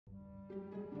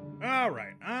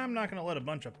Alright, I'm not going to let a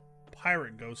bunch of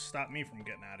pirate ghosts stop me from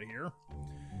getting out of here.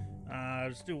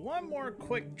 Let's do one more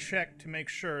quick check to make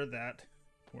sure that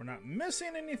we're not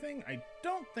missing anything. I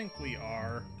don't think we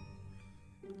are.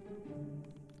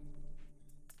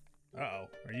 Uh-oh.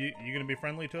 Are you going to be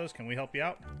friendly to us? Can we help you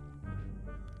out?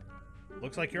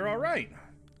 Looks like you're alright.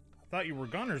 I thought you were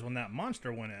gunners when that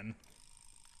monster went in.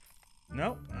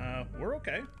 No, we're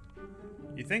okay.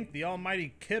 You think the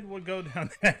almighty kid would go down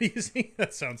that easy?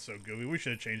 That sounds so gooey. We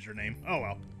should have changed her name. Oh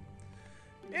well.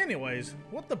 Anyways,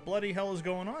 what the bloody hell is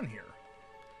going on here?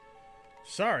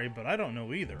 Sorry, but I don't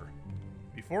know either.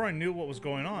 Before I knew what was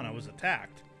going on, I was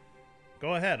attacked.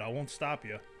 Go ahead, I won't stop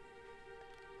you.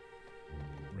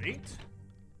 Great.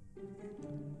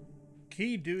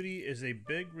 Key duty is a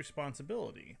big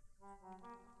responsibility.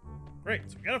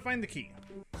 Great, so we gotta find the key.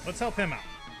 Let's help him out.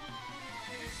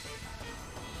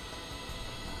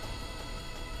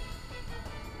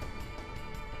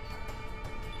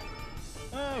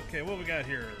 Okay, what we got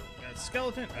here? We got a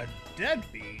skeleton, a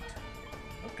deadbeat.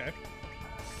 Okay.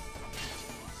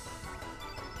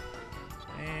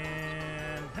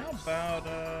 And how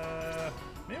about,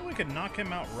 maybe we could knock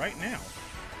him out right now.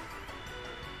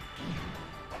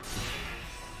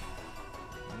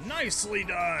 Nicely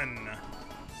done!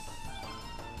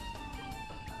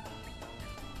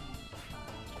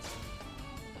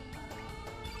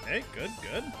 Okay, good,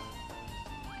 good.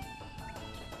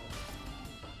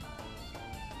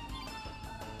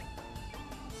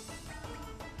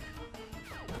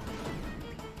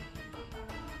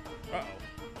 Uh-oh.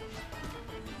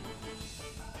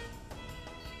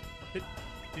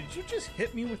 Did you just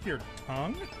hit me with your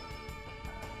tongue?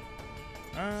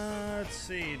 Let's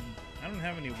see. I don't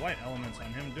have any white elements on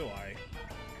him, do I?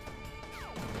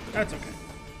 That's okay.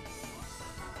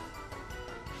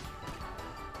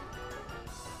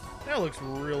 That looks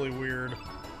really weird.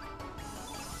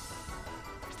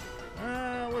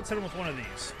 Let's hit him with one of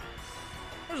these.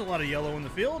 There's a lot of yellow in the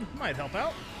field. Might help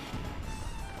out.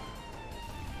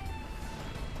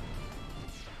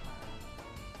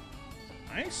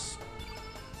 Nice.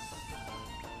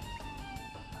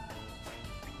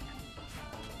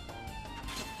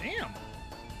 Damn.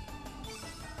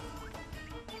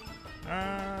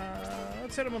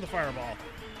 Let's hit him with a fireball.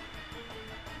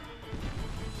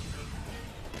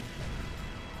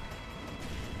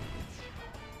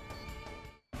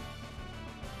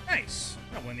 Nice.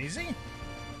 That went easy.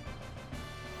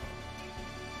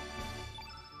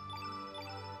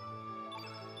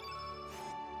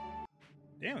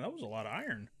 Damn, that was a lot of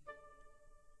iron.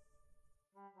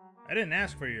 I didn't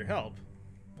ask for your help.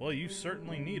 Well, you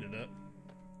certainly needed it.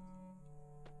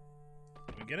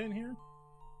 Can we get in here?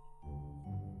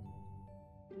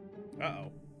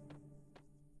 Uh-oh.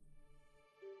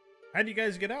 How'd you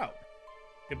guys get out?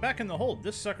 Get back in the hold.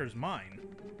 This sucker's mine.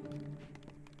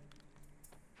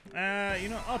 You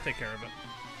know, I'll take care of it.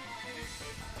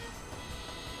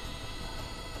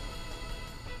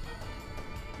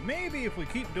 Maybe if we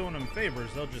keep doing them favors,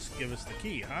 they'll just give us the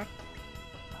key, huh?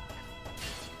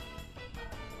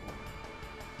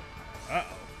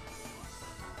 Uh-oh.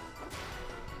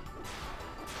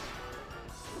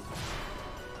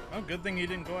 Oh, good thing he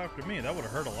didn't go after me. That would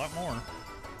have hurt a lot more.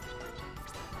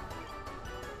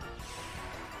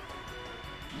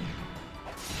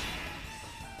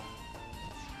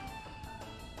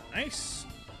 Nice.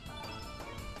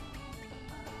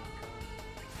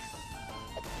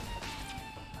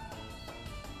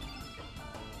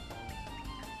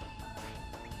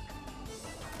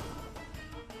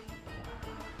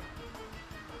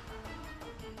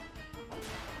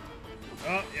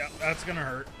 Oh, yeah, that's gonna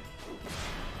hurt.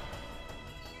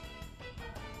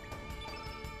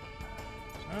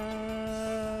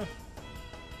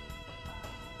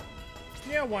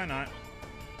 Yeah, why not?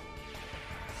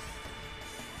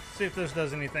 See if this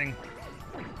does anything.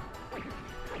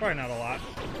 Probably not a lot.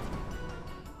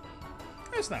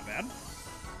 That's not bad.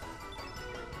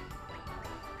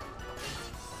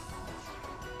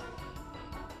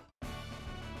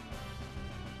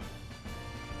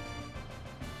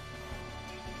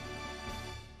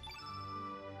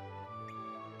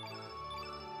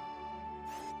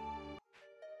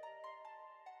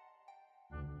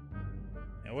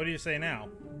 Now, what do you say now?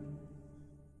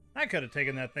 I could have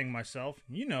taken that thing myself,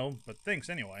 you know, but thanks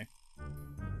anyway.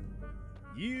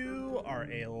 You are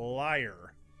a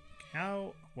liar.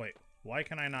 How? Wait, why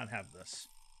can I not have this?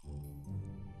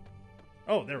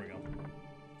 Oh, there we go.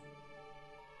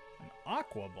 An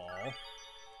aqua ball.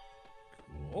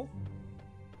 Cool.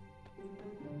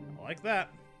 I like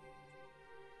that.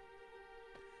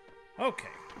 Okay.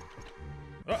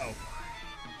 Uh-oh.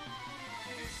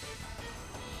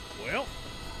 Well.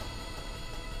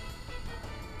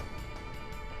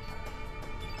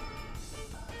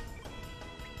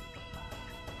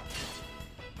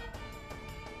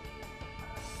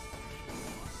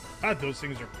 God, those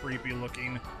things are creepy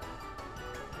looking.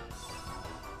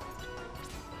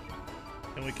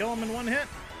 Can we kill him in one hit?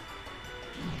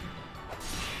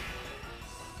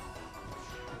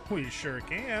 We sure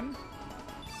can.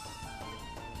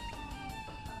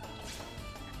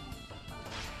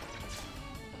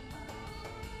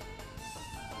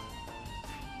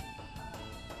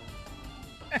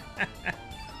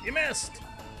 You missed!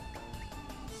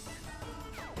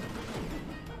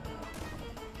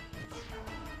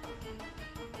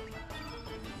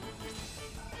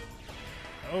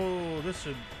 Oh, this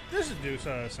should do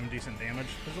some decent damage.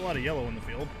 There's a lot of yellow in the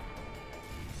field.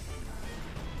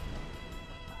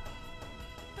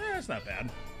 That's not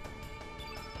bad.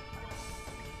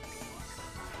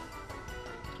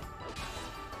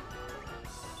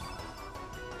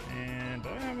 And do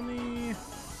I have any?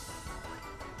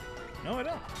 No, I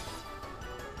don't.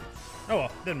 Oh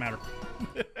well, didn't matter.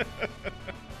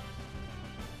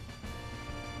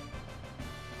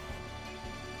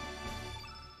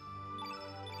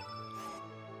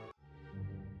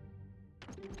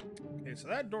 Okay, so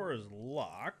that door is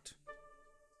locked.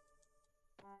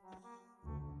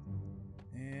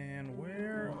 And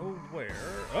where? Oh, where?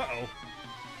 Uh-oh.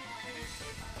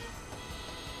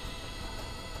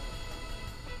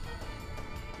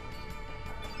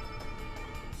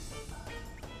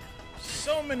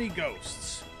 So many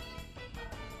ghosts.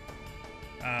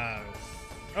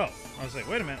 Oh, I was like,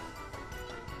 wait a minute.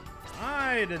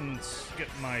 I didn't skip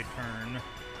my turn.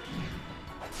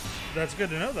 That's good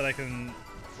to know that I can,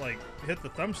 like, hit the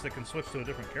thumbstick and switch to a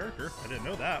different character. I didn't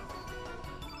know that.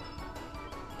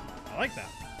 I like that.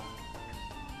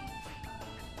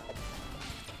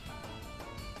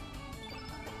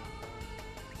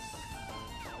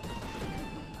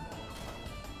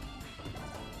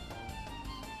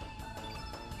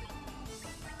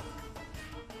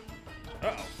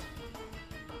 Uh-oh.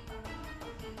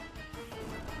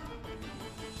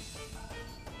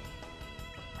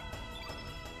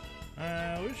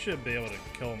 We should be able to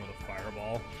kill him with a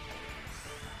fireball.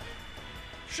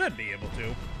 Should be able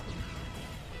to.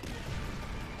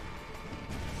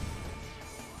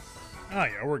 Oh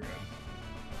yeah, we're good.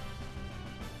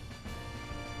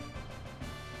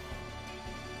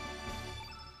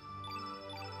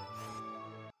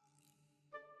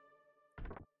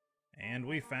 And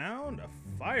we found a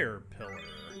fire pillar.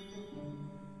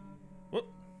 Whoop,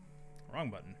 wrong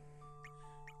button.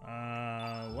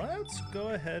 Let's go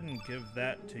ahead and give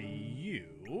that to you.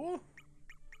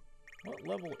 What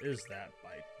level is that,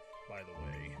 by the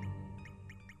way?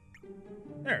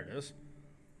 There it is.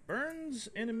 Burns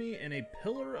enemy in a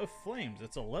pillar of flames.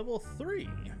 It's a level 3.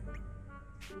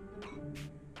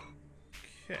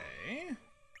 Okay.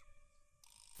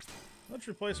 Let's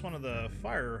replace one of the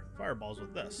fireballs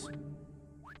with this.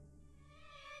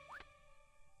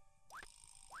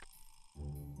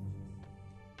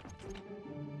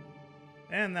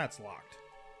 And that's locked.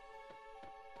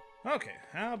 Okay,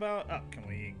 how about up? Can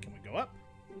we go up?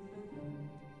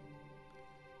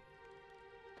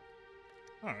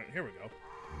 Alright, here we go.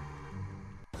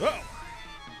 Uh-oh!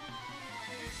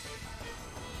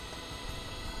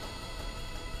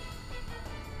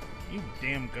 You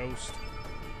damn ghost.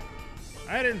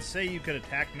 I didn't say you could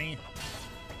attack me.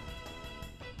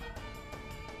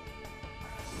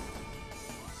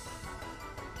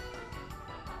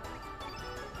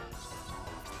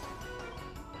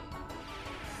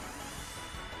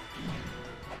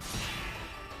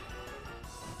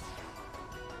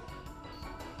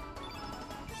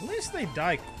 At least they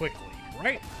die quickly,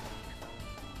 right?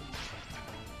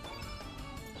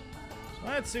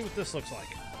 Let's see what this looks like.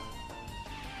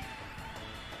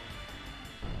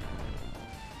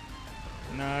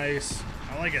 Nice.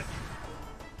 I like it.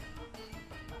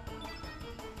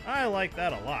 I like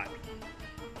that a lot.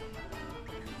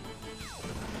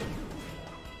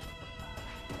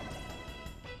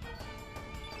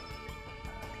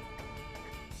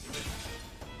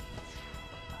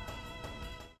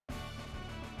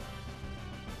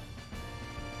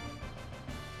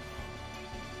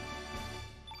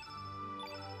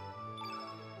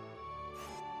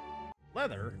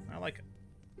 Leather? I like it.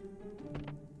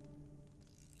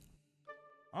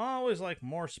 Always like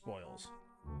more spoils.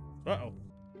 Uh-oh.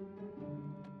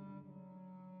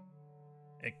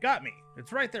 It got me.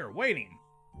 It's right there waiting.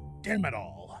 Damn it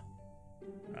all.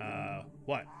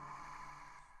 What?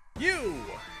 You!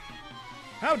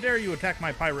 How dare you attack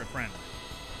my pirate friend?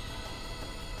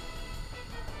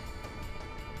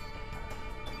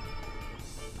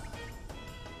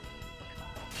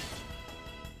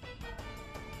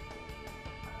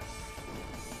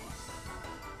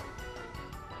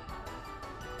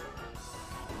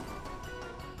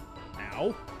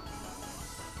 Ow.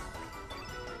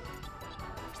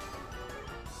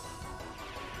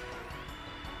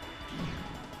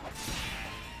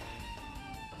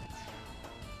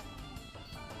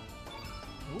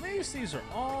 least these are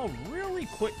all really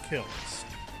quick kills.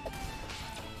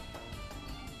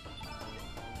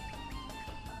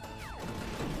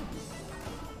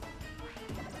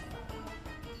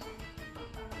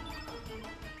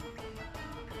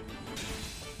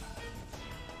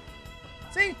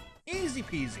 See? Easy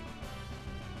peasy.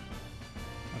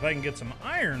 If I can get some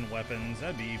iron weapons,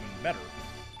 that'd be even better.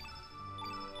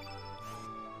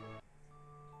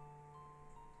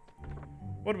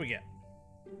 What do we get?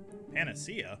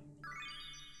 Panacea?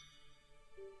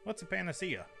 What's a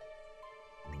panacea?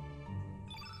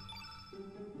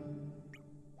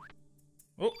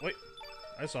 Oh, wait.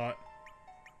 I saw it.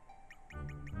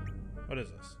 What is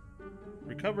this?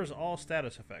 Recovers all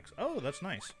status effects. Oh, that's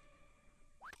nice.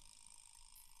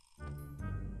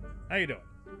 How you doing?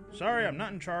 Sorry, I'm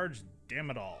not in charge.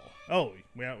 Damn it all. Oh,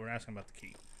 we're asking about the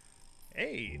key.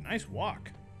 Hey, nice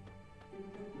walk.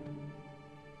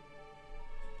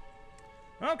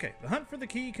 Okay, the hunt for the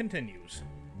key continues.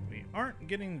 We aren't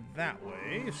getting that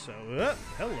way, so...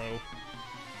 hello.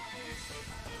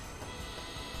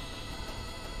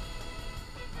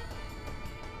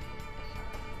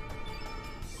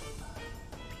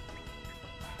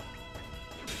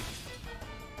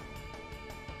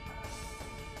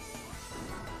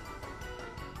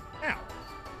 Ow.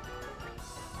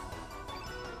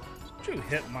 Did you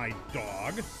hit my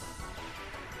dog?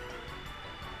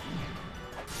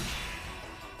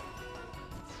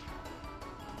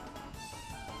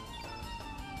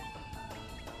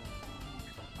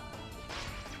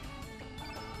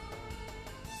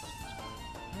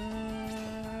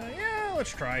 Yeah, let's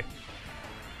try.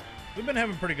 We've been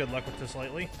having pretty good luck with this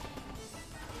lately.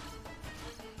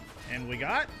 And we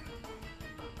got...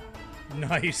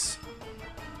 Nice.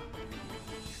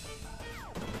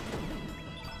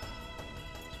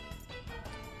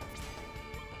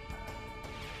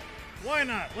 Why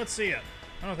not? Let's see it.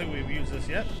 I don't think we've used this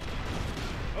yet.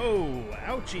 Oh,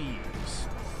 ouchies.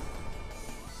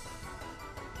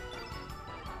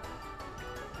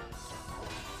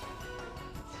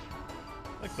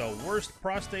 Like the worst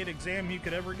prostate exam you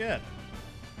could ever get.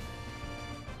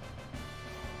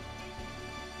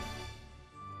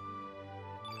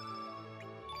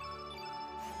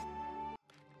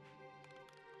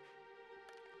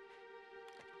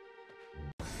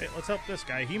 Okay, let's help this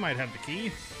guy. He might have the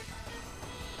key.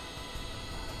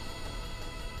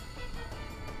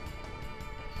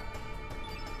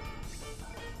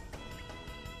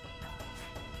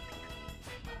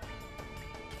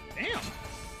 Damn.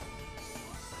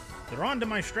 They're on to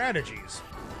my strategies.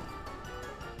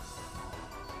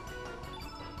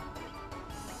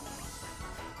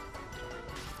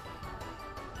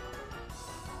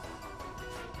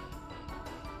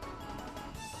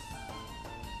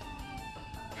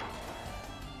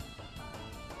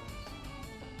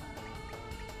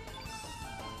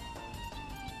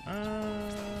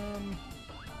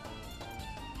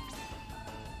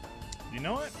 You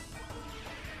know what?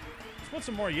 Let's put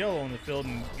some more yellow in the field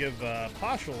and give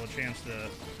Poshel a chance to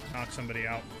knock somebody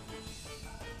out.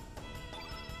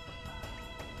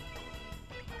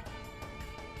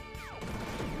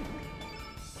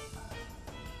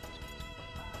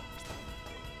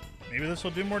 Maybe this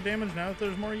will do more damage now that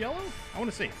there's more yellow? I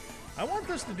want to see. I want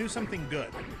this to do something good.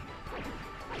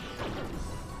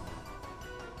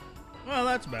 Well,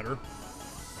 that's better.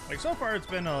 Like, so far it's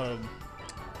been a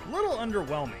little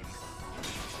underwhelming.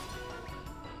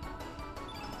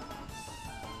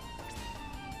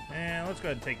 And let's go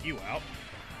ahead and take you out.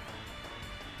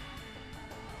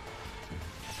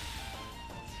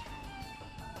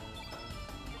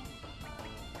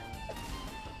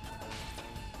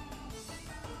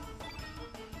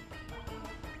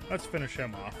 Let's finish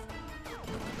him off.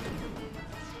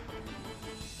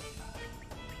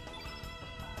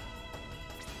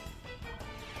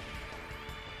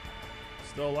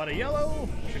 Still a lot of yellow.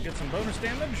 Should get some bonus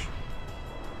damage.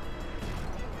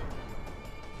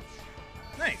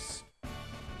 Nice.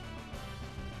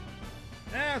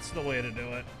 That's the way to do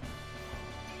it.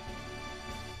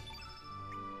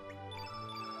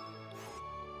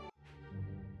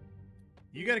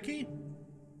 You got a key?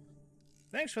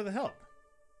 Thanks for the help.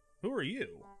 Who are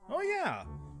you? Oh yeah,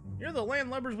 you're the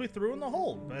landlubbers we threw in the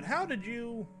hole, but how did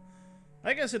you...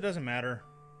 I guess it doesn't matter.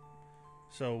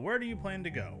 So where do you plan to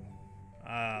go?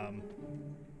 I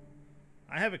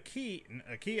have a key.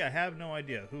 A key, I have no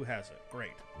idea. Who has it?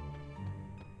 Great.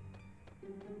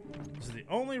 This is the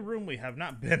only room we have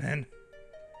not been in.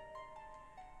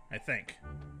 I think.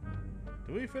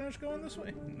 Do we finish going this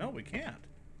way? No, we can't.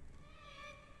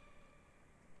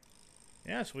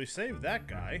 Yes, we saved that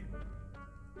guy.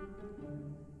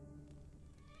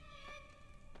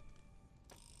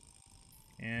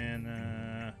 And,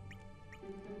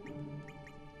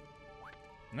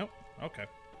 Okay.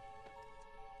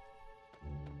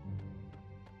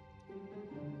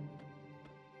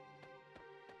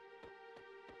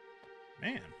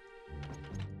 Man.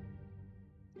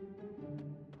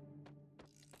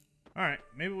 Alright,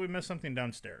 maybe we missed something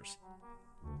downstairs.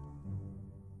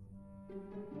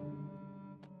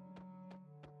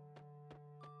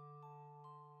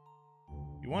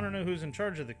 You want to know who's in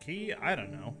charge of the key? I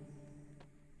don't know.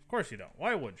 Of course you don't.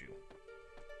 Why would you?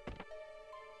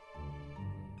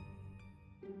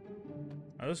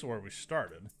 Oh, this is where we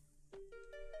started.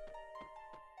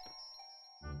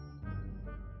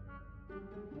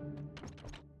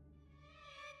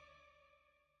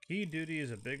 Key duty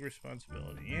is a big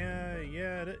responsibility. Yeah,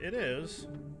 it is.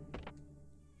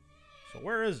 So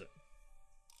where is it?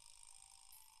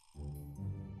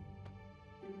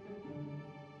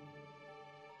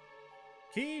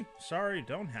 Key? Sorry,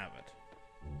 don't have it.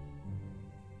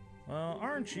 Well,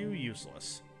 aren't you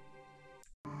useless?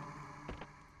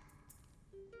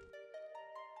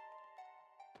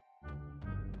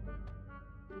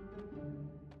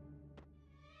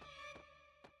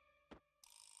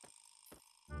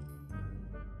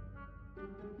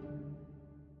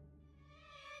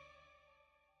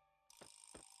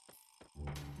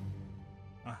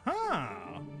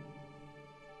 Aha!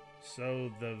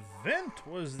 So the vent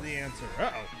was the answer.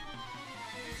 Uh-oh.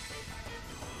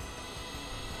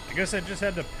 I guess I just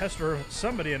had to pester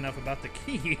somebody enough about the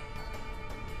key.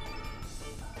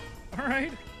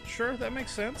 Alright, sure, that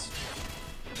makes sense.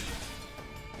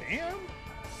 Damn.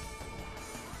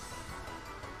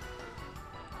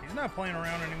 He's not playing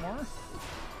around anymore.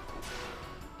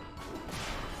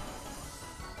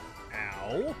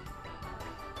 Ow.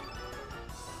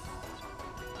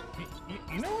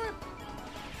 You know what?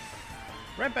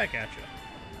 Right back at you.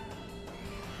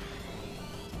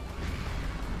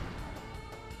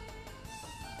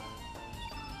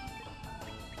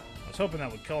 I was hoping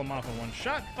that would kill him off in one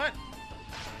shot, but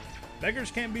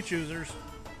beggars can't be choosers.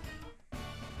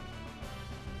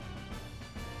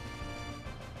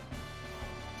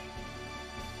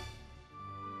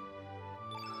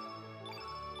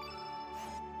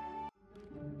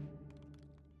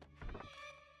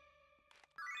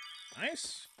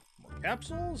 Nice. More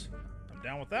capsules. I'm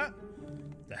down with that.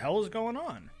 What the hell is going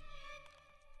on?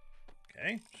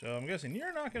 Okay, so I'm guessing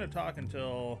you're not going to talk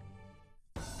until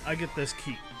I get this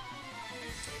key.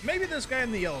 Maybe this guy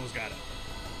in the yellow's got it.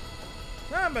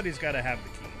 Somebody's got to have the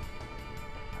key.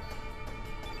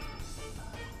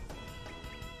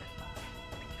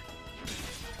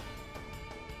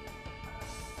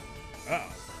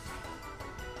 Uh-oh.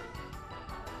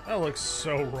 That looks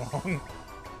so wrong.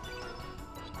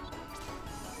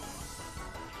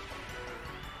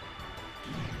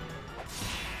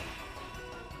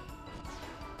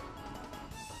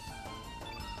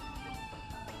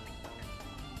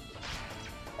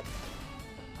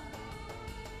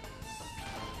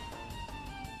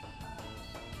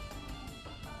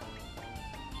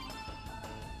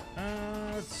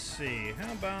 Let's see.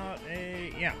 How about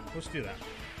a... Yeah, let's do that.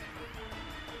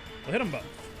 We'll hit them both.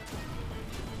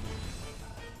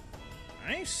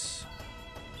 Nice.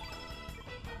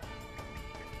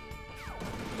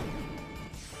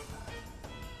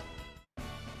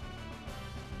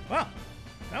 Wow,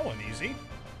 that wasn't easy.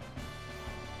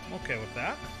 I'm okay with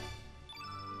that.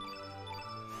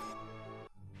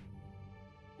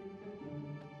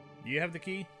 Do you have the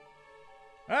key?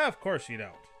 Ah, of course you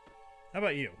don't. How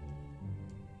about you?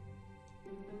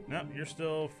 Nope, you're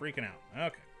still freaking out.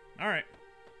 Okay. Alright.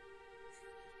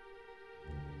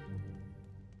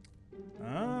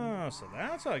 Oh, so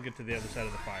that's how I get to the other side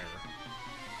of the fire.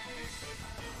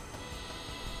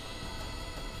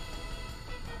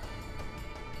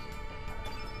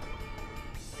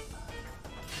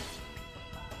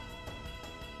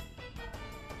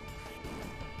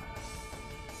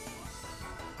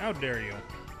 How dare you?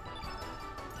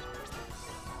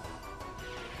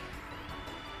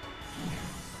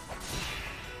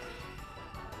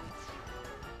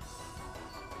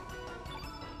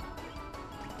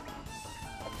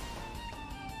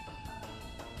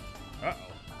 Uh-oh.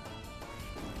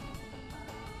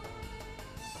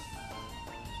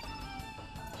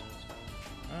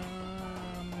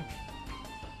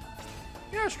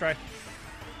 Yeah, let's try.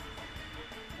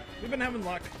 We've been having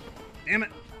luck. Damn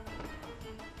it.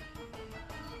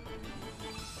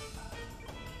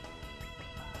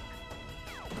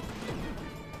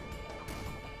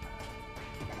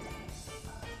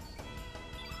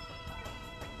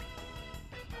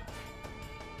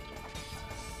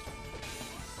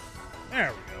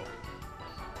 There we go.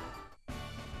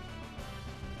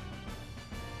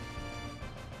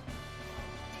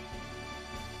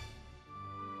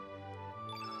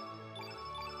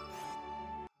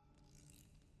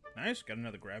 Nice, got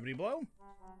another gravity blow.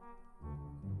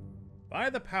 By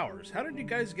the powers, how did you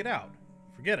guys get out?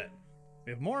 Forget it.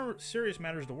 We have more serious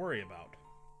matters to worry about.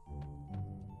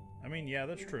 I mean, yeah,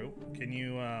 that's true. Can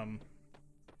you,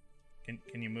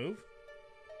 Can you move?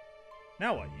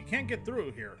 Now what? You can't get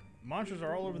through here. Monsters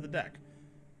are all over the deck.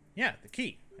 Yeah, the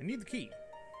key. I need the key.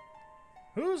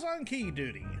 Who's on key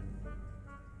duty?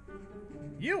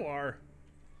 You are.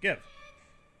 Give.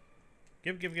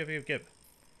 Give.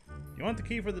 You want the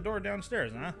key for the door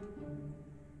downstairs, huh?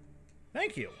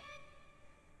 Thank you.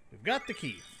 We've got the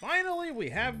key. Finally, we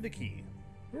have the key.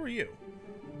 Who are you?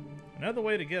 Another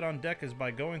way to get on deck is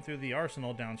by going through the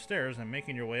arsenal downstairs and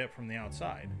making your way up from the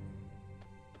outside.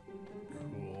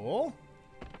 Cool.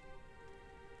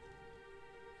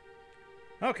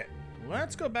 Okay,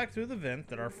 let's go back through the vent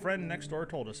that our friend next door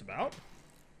told us about.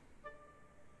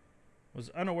 Was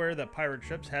unaware that pirate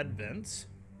ships had vents.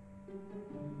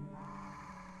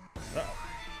 Uh-oh.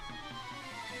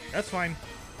 That's fine.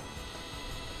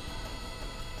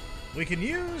 We can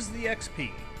use the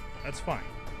XP. That's fine.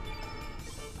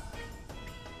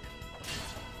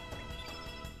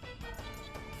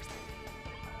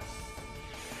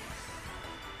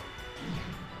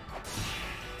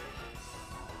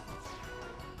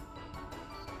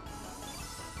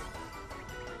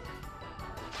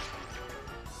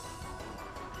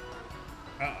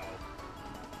 Uh-oh.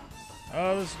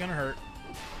 Oh, this is gonna hurt.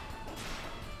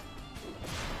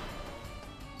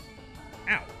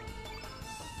 Ow.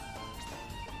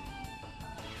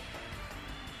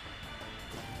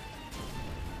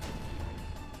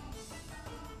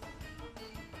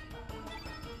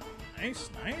 Nice,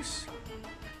 nice.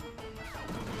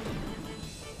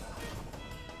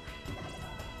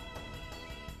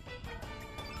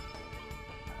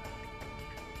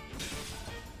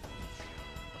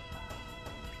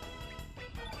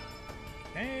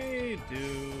 Hey,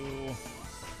 do.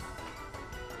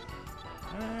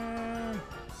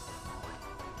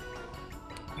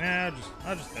 Nah,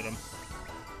 I'll just hit him.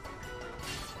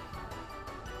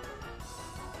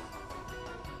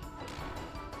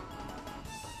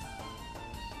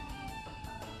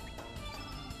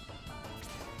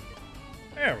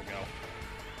 There we go.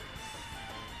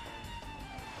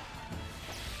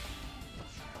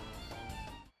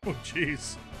 Oh,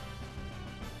 jeez.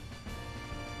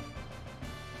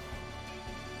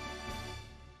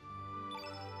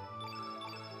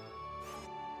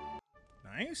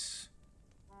 Nice.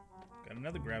 Got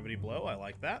another gravity blow. I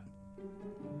like that.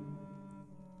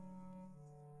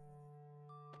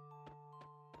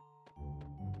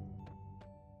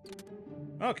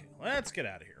 Okay, let's get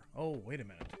out of here. Oh, wait a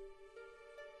minute.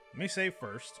 Let me save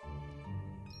first.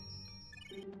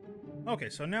 Okay,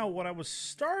 so now what I was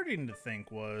starting to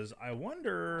think was, I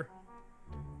wonder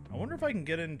if I can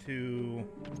get into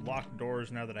locked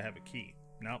doors now that I have a key.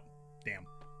 Nope. Damn.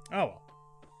 Oh well.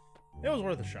 It was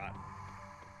worth a shot.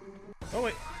 Oh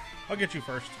wait, I'll get you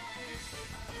first.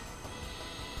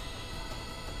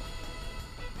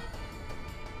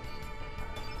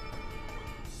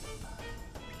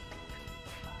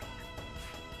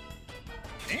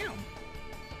 Damn.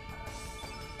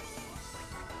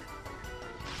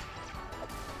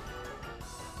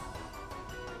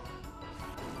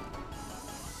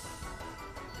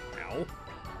 Ow.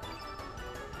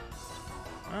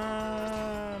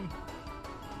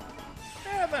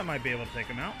 Yeah, that might be able to take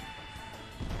him out.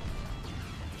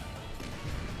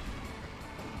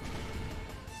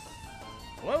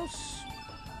 Close.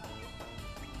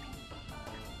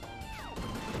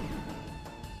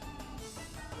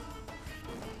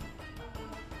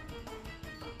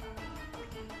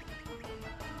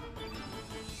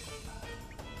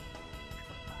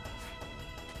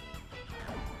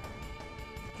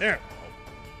 There.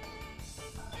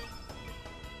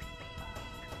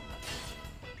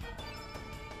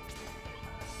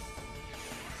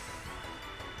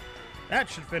 That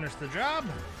should finish the job.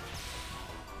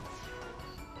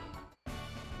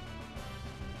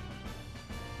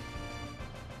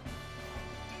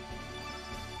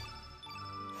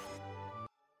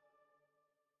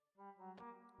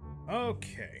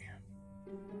 Okay.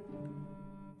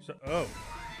 So, oh.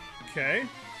 Okay.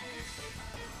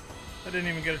 I didn't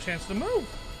even get a chance to move.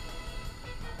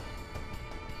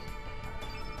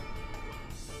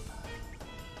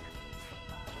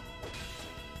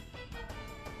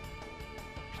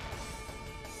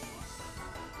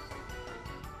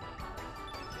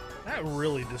 That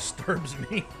really disturbs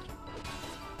me.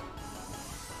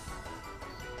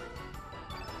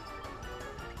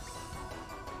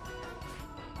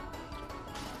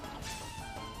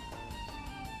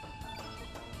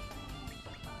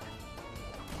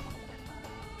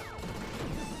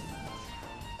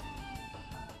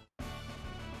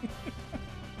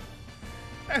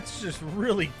 That's just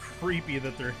really creepy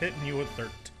that they're hitting you with their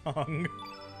tongue.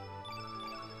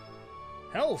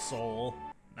 Hell Soul.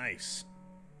 Nice.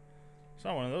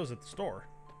 Saw one of those at the store.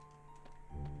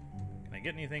 Can I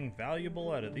get anything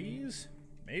valuable out of these?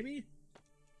 Maybe?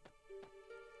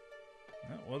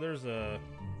 Oh, well, there's a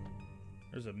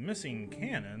missing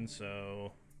cannon,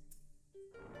 so...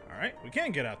 Alright, we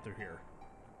can get out through here.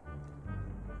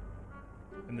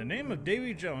 In the name of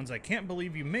Davy Jones, I can't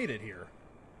believe you made it here.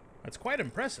 That's quite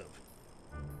impressive.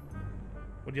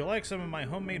 Would you like some of my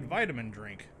homemade vitamin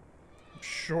drink?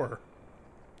 Sure.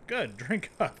 Good,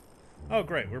 drink up. Oh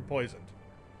great, we're poisoned.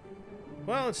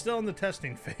 Well, it's still in the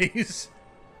testing phase.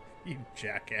 You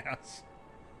jackass.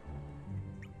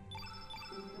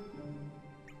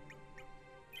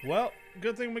 Well,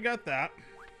 good thing we got that.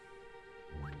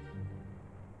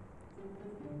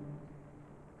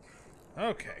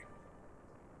 Okay.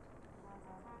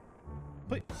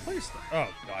 Please. Oh,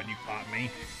 God, you caught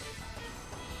me.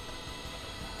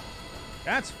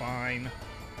 That's fine.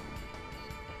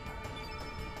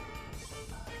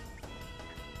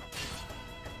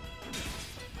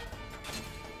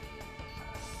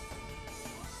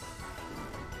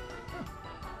 Huh.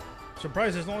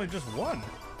 Surprised there's only just one.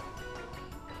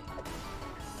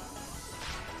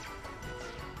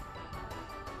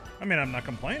 I mean, I'm not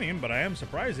complaining, but I am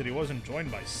surprised that he wasn't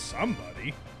joined by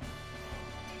somebody.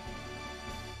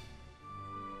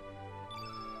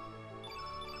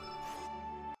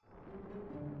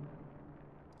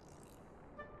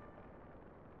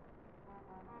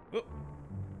 Oh.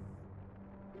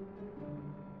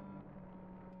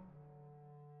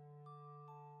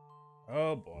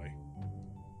 Oh boy.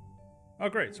 Oh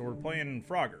great, so we're playing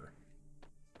Frogger.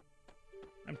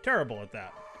 I'm terrible at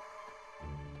that.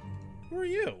 Who are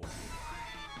you?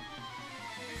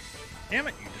 Damn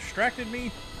it, you distracted me.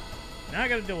 Now I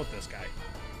gotta deal with this guy.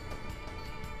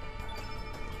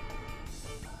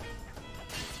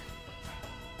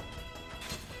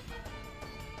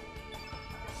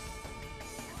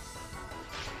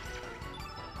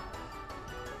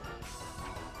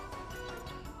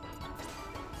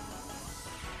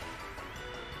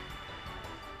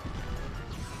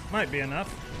 Might be enough.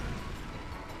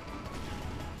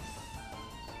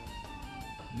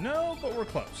 No, but we're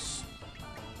close.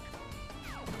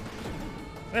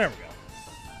 There we go.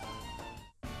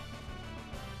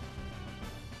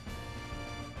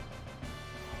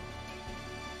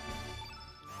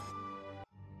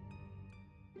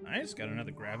 Nice, got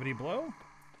another gravity blow.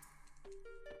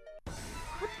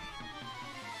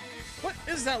 What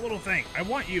is that little thing? I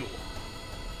want you.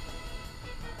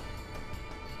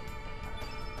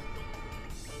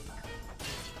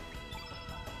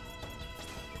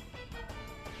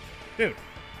 Dude,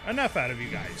 enough out of you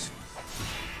guys.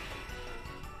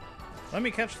 Let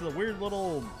me catch the weird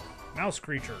little mouse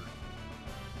creature.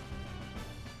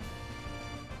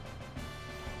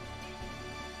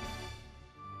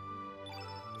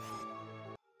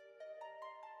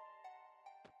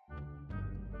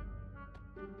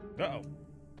 Uh-oh.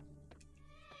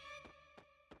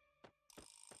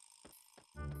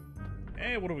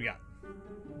 Hey, what do we got?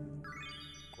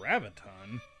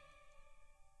 Graviton?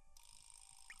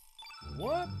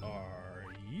 What are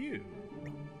you?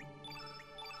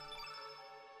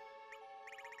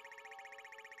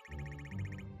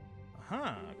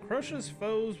 Aha, crushes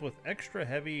foes with extra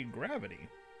heavy gravity.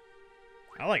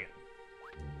 I like it.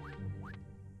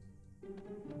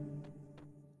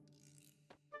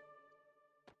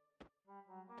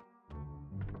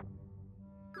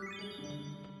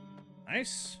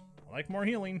 Nice. I like more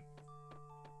healing.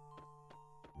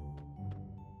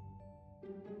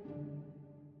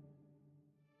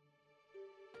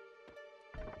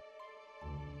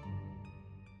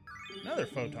 Another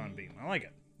photon beam. I like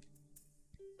it.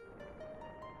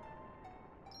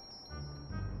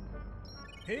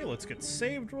 Okay, let's get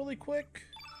saved really quick.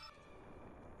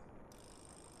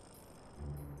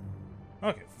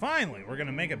 Okay, finally, we're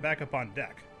gonna make it back up on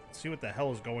deck. Let's see what the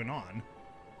hell is going on.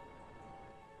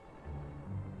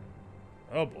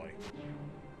 Oh boy.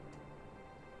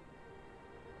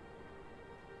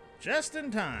 Just in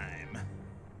time.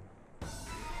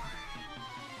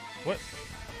 What?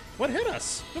 What hit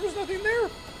us? There was nothing there.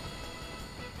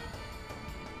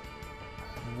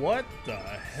 What the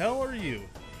hell are you?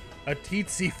 A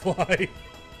tsetse fly.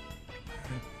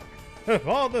 Of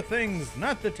all the things,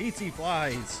 not the tsetse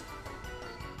flies.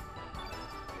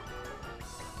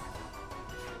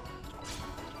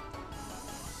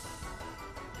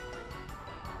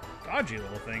 Dodgy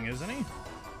little thing, isn't he?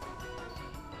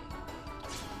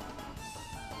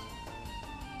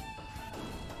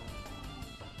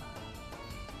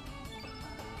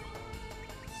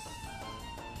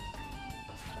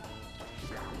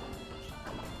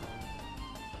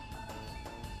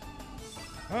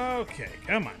 Okay,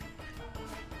 come on.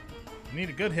 We need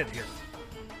a good hit here.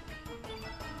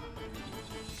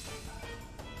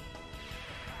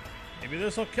 Maybe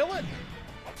this will kill it.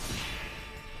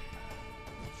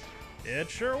 It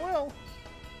sure will.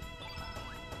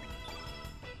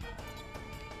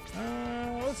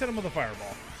 Let's hit him with a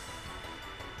fireball.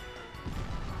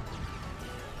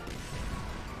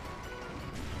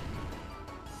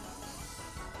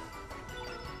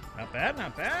 Not bad,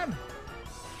 not bad.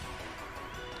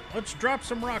 Let's drop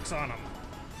some rocks on him.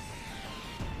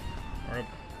 Or a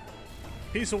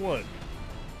piece of wood.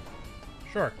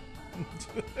 Sure.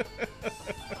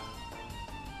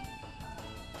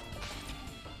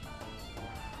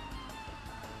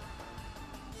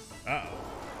 Uh-oh.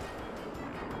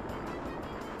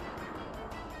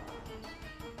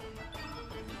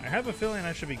 I have a feeling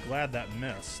I should be glad that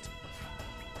missed.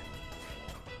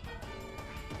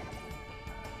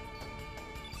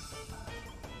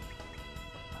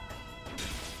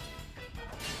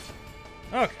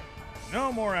 Okay,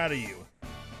 no more out of you.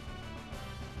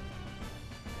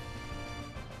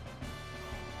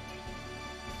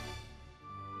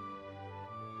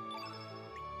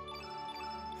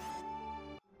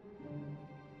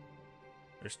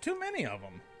 There's too many of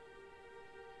them.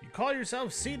 You call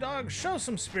yourself Sea Dog? Show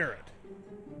some spirit.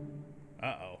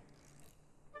 Uh-oh.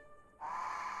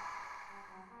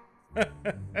 Is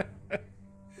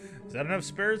that enough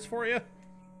spirits for you?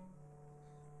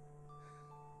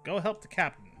 Go help the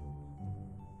captain.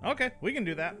 Okay, we can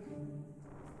do that.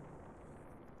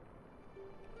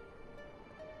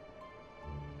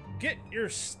 Get your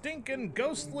stinking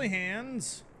ghostly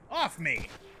hands off me!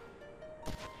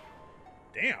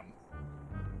 Damn.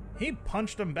 He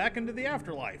punched him back into the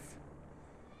afterlife.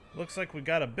 Looks like we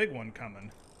got a big one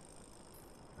coming.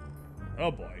 Oh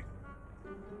boy.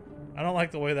 I don't like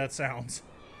the way that sounds.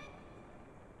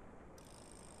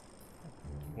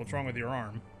 What's wrong with your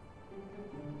arm?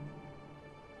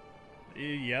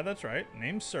 Yeah, that's right.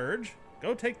 Name's Surge.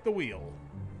 Go take the wheel.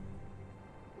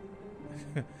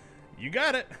 You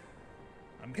got it.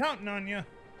 I'm counting on you.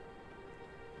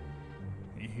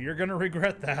 You're gonna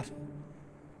regret that.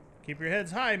 Keep your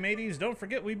heads high, mateys. Don't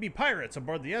forget we be pirates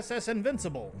aboard the SS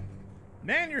Invincible.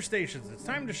 Man your stations. It's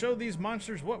time to show these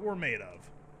monsters what we're made of.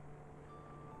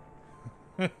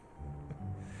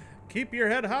 Keep your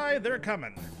head high. They're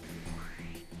coming.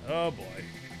 Oh, boy.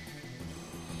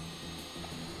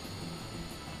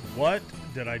 What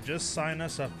did I just sign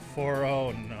us up for?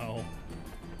 Oh, no.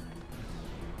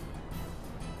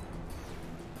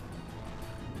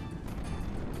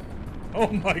 Oh,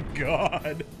 my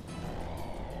God.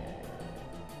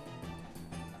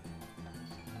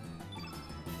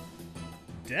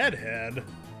 Deadhead?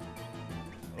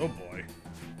 Oh, boy.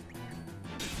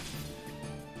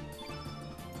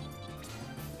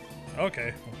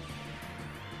 Okay.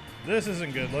 This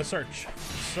isn't good. Let's start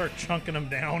chunking them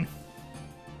down.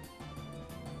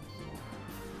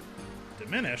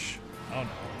 Diminish? Oh no.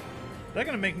 Is that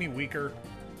gonna make me weaker?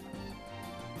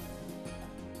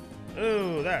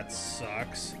 Oh, that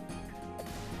sucks.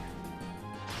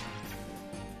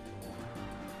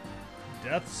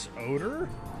 Death's Odor?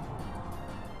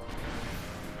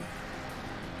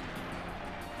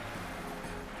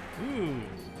 Ooh.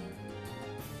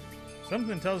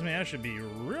 Something tells me I should be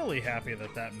really happy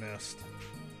that that missed.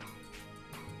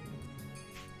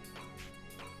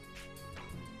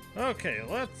 Okay,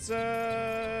 let's do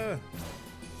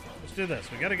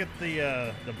this. We gotta get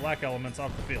the black elements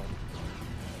off the field.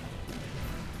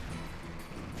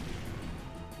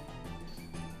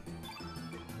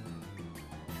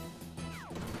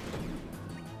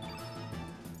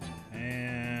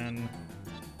 And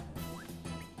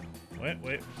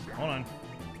wait, hold on.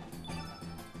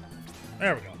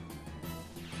 There we go.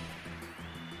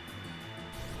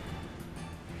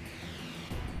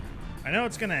 I know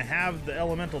it's going to have the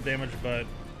elemental damage, but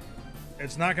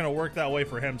it's not going to work that way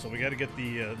for him, so we got to get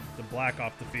the black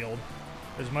off the field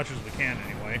as much as we can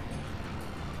anyway.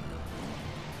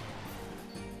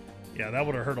 Yeah, that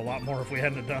would have hurt a lot more if we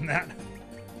hadn't have done that.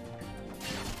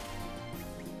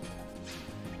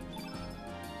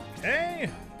 Okay,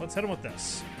 let's hit him with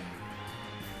this.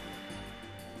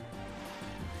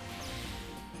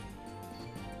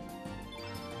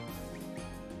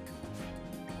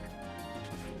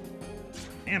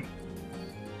 Damn it.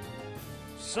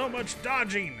 So much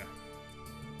dodging.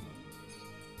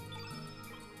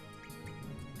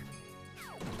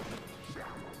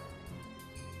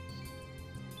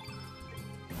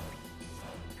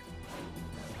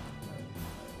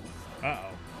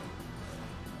 Uh-oh.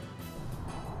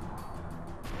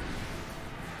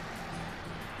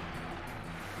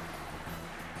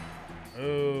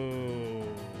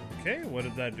 Okay, what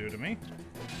did that do to me?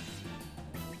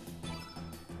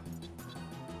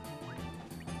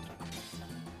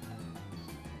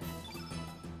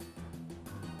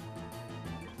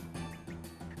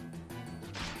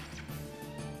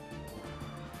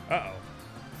 Uh-oh.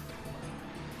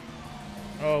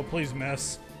 Oh, please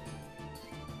miss.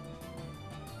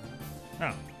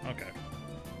 Oh, okay.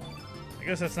 I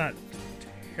guess that's not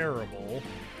terrible.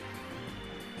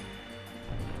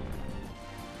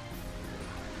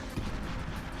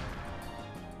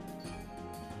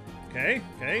 Okay,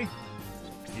 okay.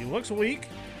 He looks weak.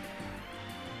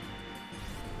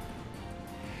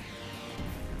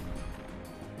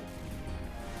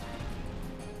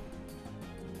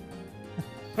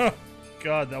 Oh,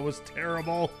 God, that was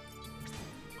terrible.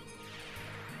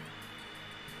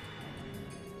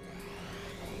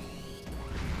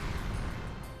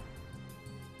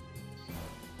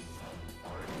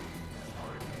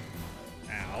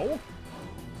 Ow.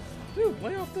 Dude,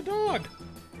 lay off the dog.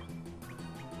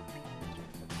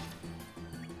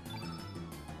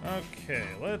 Okay,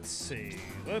 let's see.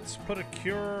 Let's put a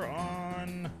cure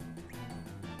on...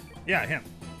 Yeah, him.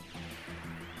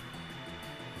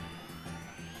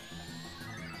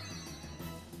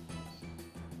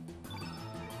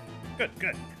 Good,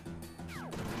 good.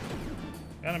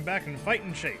 Got him back in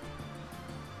fighting shape.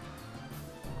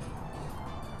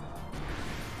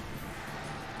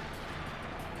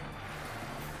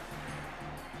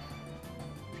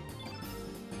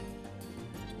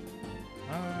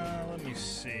 Let me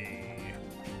see.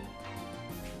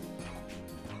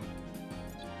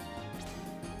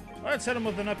 Let's hit him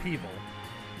with an upheaval.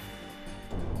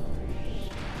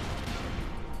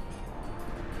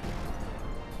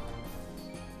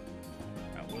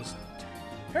 That was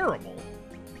terrible.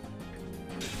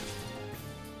 Do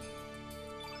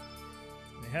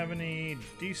you have any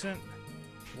decent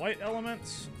white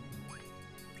elements?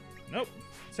 Nope.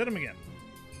 Let's hit him again.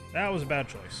 That was a bad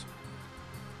choice.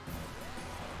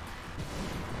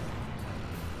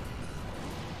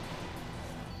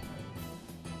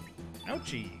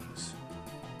 Ouchies.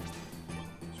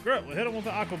 Screw it, we'll hit him with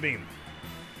the aqua beam.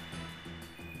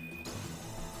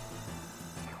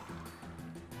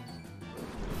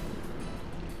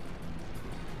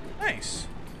 Nice.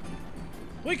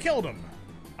 We killed him.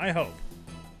 I hope.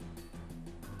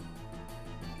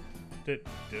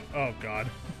 Oh God.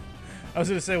 I was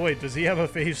gonna say, wait, does he have a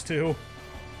phase 2?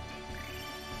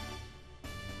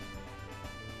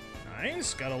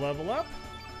 Nice, gotta level up.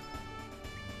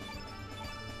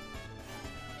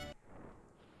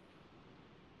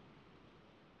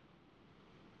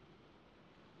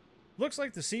 Looks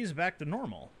like the sea's back to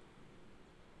normal.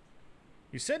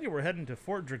 You said you were heading to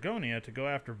Fort Dragonia to go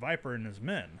after Viper and his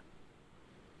men.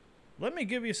 Let me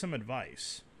give you some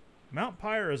advice. Mount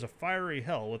Pyre is a fiery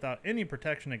hell without any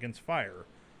protection against fire.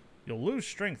 You'll lose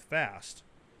strength fast.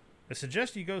 I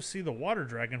suggest you go see the water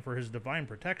dragon for his divine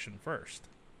protection first.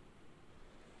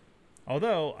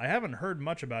 Although, I haven't heard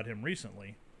much about him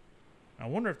recently. I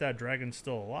wonder if that dragon's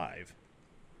still alive.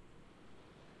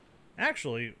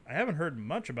 Actually, I haven't heard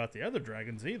much about the other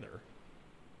dragons either.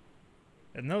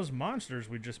 And those monsters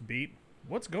we just beat,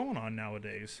 what's going on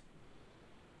nowadays?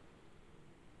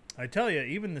 I tell you,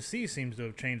 even the sea seems to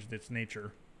have changed its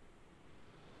nature.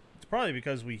 It's probably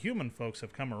because we human folks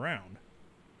have come around.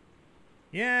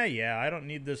 Yeah, I don't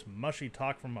need this mushy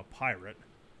talk from a pirate.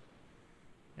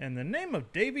 In the name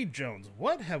of Davy Jones,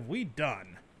 what have we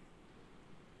done?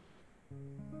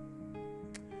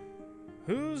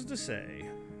 Who's to say?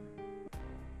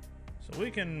 So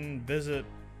we can visit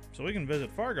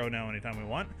Fargo now anytime we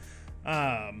want.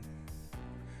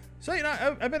 So, you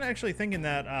know, I've been actually thinking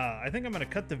that I think I'm going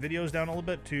to cut the videos down a little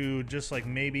bit to just like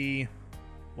maybe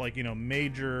like, you know,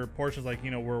 major portions, like,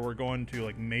 you know, where we're going to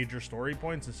like major story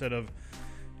points instead of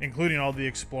including all the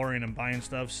exploring and buying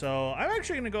stuff. So I'm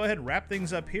actually going to go ahead and wrap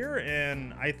things up here,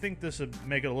 and I think this would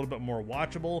make it a little bit more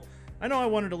watchable. I know I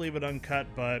wanted to leave it uncut,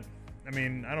 but I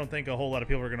mean, I don't think a whole lot of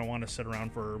people are going to want to sit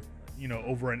around for, you know,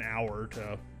 over an hour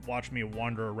to watch me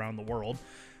wander around the world.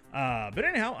 But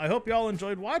anyhow, I hope you all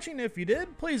enjoyed watching. If you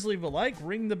did, please leave a like,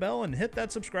 ring the bell, and hit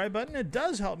that subscribe button. It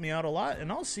does help me out a lot,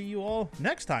 and I'll see you all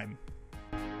next time.